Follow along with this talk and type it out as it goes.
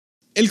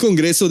El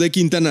Congreso de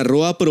Quintana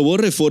Roo aprobó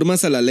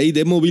reformas a la Ley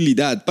de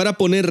Movilidad para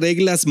poner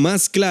reglas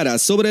más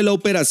claras sobre la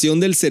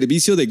operación del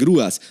servicio de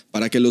grúas,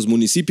 para que los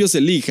municipios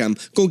elijan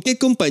con qué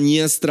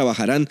compañías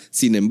trabajarán.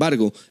 Sin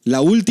embargo,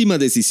 la última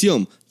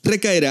decisión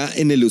recaerá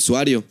en el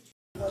usuario.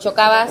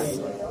 Chocabas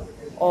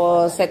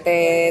o se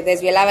te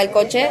desvielaba el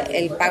coche,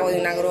 el pago de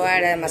una grúa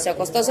era demasiado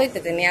costoso y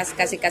te tenías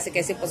casi que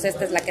decir, pues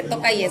esta es la que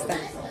toca y esta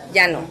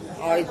ya no.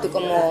 Hoy tú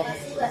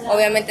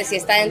obviamente si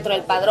está dentro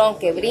del padrón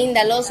que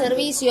brinda los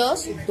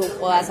servicios, tú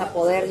vas a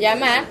poder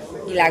llamar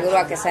y la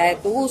grúa que sea de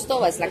tu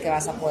gusto es la que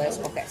vas a poder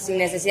escoger, sin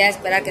necesidad de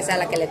esperar que sea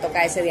la que le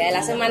toca ese día de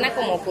la semana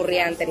como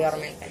ocurría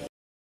anteriormente.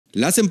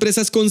 Las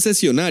empresas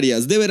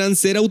concesionarias deberán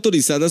ser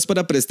autorizadas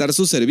para prestar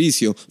su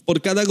servicio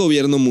por cada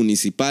gobierno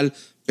municipal,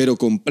 pero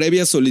con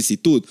previa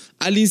solicitud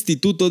al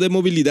Instituto de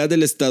Movilidad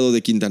del Estado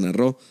de Quintana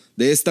Roo.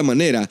 De esta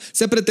manera,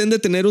 se pretende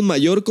tener un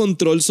mayor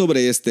control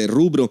sobre este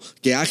rubro,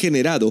 que ha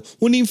generado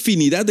una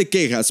infinidad de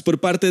quejas por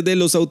parte de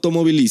los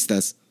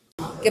automovilistas.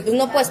 Que pues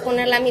no puedes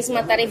poner la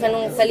misma tarifa en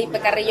un Felipe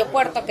Carrillo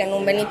Puerto que en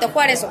un Benito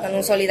Juárez o que en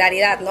un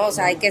Solidaridad, ¿no? O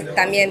sea, hay que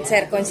también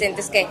ser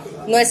conscientes que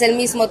no es el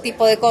mismo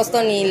tipo de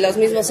costo ni los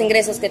mismos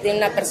ingresos que tiene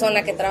una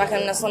persona que trabaja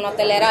en una zona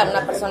hotelera o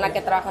una persona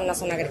que trabaja en una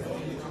zona agrícola.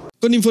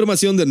 Con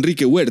información de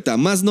Enrique Huerta,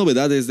 más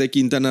novedades de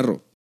Quintana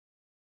Roo.